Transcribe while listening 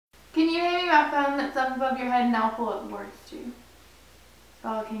that phone that's up above your head, and I'll pull up words too. So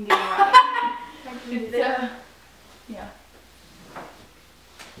I can get it right. It's, yeah.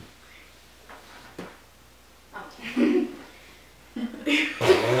 Thank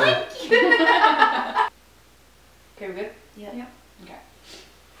you. Okay, we're good? Yep. Yep. Okay.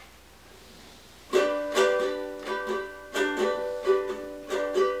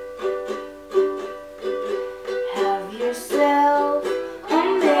 Have yourself a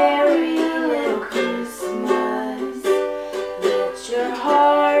merry little Christmas. Let your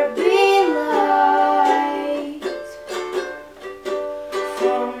heart be light.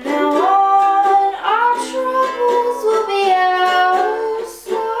 From now on, our troubles will be out of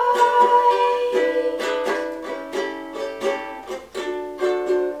sight.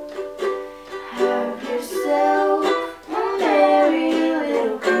 Have yourself a merry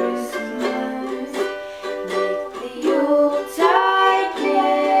little Christmas. Make the Yuletide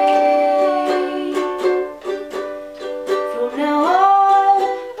gay. From now on,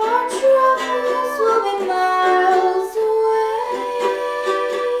 our troubles will be miles away.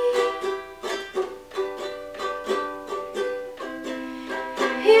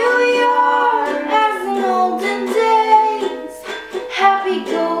 Here we are as in olden days, happy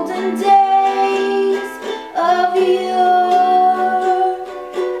golden days of yore.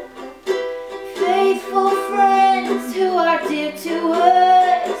 Faithful friends who are dear to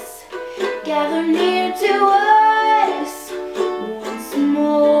us, gather near to us once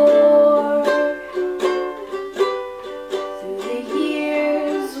more. Through the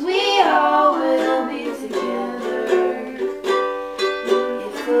years we all will be together,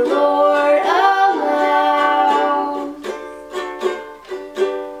 if the Lord allows.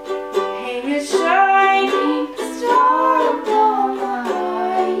 Hang a shining star upon the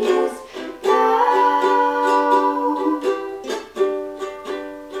highest bough,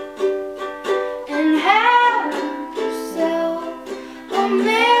 and have yourself a